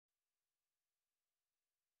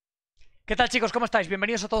¿Qué tal, chicos? ¿Cómo estáis?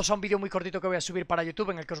 Bienvenidos a todos a un vídeo muy cortito que voy a subir para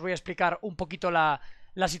YouTube en el que os voy a explicar un poquito la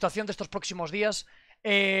situación de estos próximos días.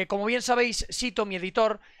 Como bien sabéis, Sito, mi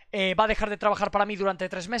editor, va a dejar de trabajar para mí durante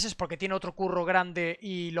 3 meses porque tiene otro curro grande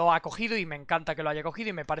y lo ha cogido y me encanta que lo haya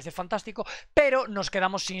cogido y me parece fantástico, pero nos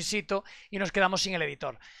quedamos sin Sito y nos quedamos sin el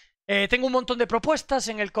editor. Tengo un montón de propuestas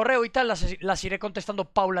en el correo y tal, las iré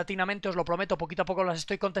contestando paulatinamente, os lo prometo, poquito a poco las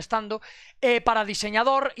estoy contestando, para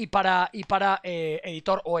diseñador y para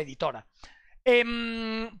editor o editora.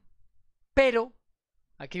 Pero,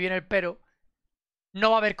 aquí viene el pero,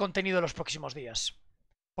 no va a haber contenido en los próximos días,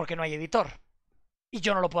 porque no hay editor. Y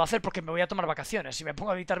yo no lo puedo hacer porque me voy a tomar vacaciones. Si me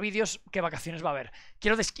pongo a editar vídeos, ¿qué vacaciones va a haber?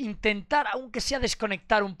 Quiero intentar, aunque sea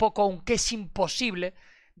desconectar un poco, aunque es imposible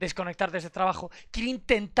desconectar desde trabajo, quiero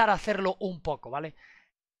intentar hacerlo un poco, ¿vale?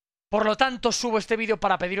 Por lo tanto, subo este vídeo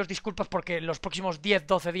para pediros disculpas porque en los próximos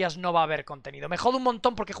 10-12 días no va a haber contenido. Me jode un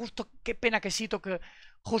montón porque justo, qué pena que Sito que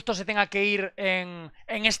justo se tenga que ir en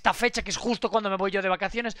esta fecha, que es justo cuando me voy yo de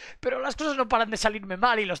vacaciones, pero las cosas no paran de salirme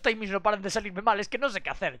mal y los timings no paran de salirme mal. Es que no sé qué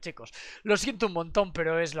hacer, chicos. Lo siento un montón,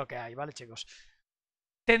 pero es lo que hay, ¿vale, chicos?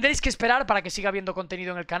 Tendréis que esperar para que siga habiendo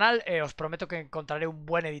contenido en el canal. Os prometo que encontraré un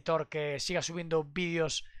buen editor que siga subiendo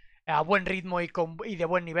vídeos a buen ritmo y de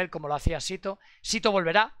buen nivel como lo hacía Sito. Sito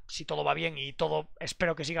volverá, si todo va bien y todo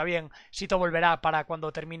espero que siga bien, Sito volverá para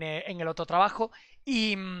cuando termine en el otro trabajo.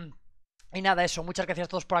 Y nada, eso, muchas gracias a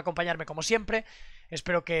todos por acompañarme como siempre.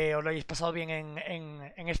 Espero que os lo hayáis pasado bien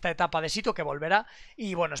en esta etapa de Sito, que volverá.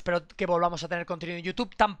 Y bueno, espero que volvamos a tener contenido en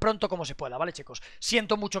YouTube tan pronto como se pueda, ¿vale, chicos?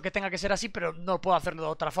 Siento mucho que tenga que ser así, pero no puedo hacerlo de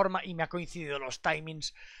otra forma y me ha coincidido los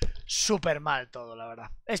timings súper mal todo, la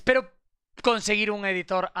verdad. Espero conseguir un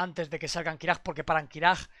editor antes de que salga Ahn'Qiraj, porque para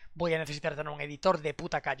Ahn'Qiraj voy a necesitar tener un editor de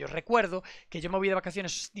puta calle. Os recuerdo que yo me voy de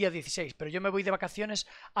vacaciones día 16, pero yo me voy de vacaciones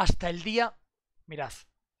hasta el día... Mirad.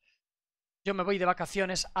 Yo me voy de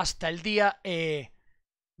vacaciones hasta el día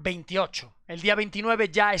 28. El día 29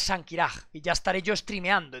 ya es Ahn'Qiraj y ya estaré yo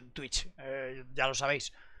streameando en Twitch. Ya lo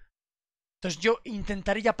sabéis. Entonces yo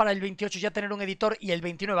intentaré ya para el 28 ya tener un editor y el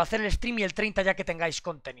 29 hacer el stream y el 30 ya que tengáis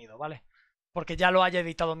contenido, ¿vale? Porque ya lo haya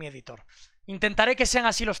editado mi editor. Intentaré que sean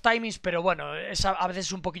así los timings, pero bueno, es a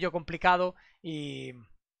veces un poquillo complicado y...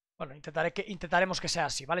 Bueno, intentaremos que sea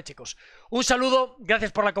así, ¿vale, chicos? Un saludo,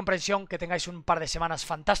 gracias por la comprensión, que tengáis un par de semanas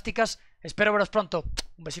fantásticas. Espero veros pronto.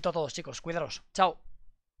 Un besito a todos, chicos, cuidaros. Chao.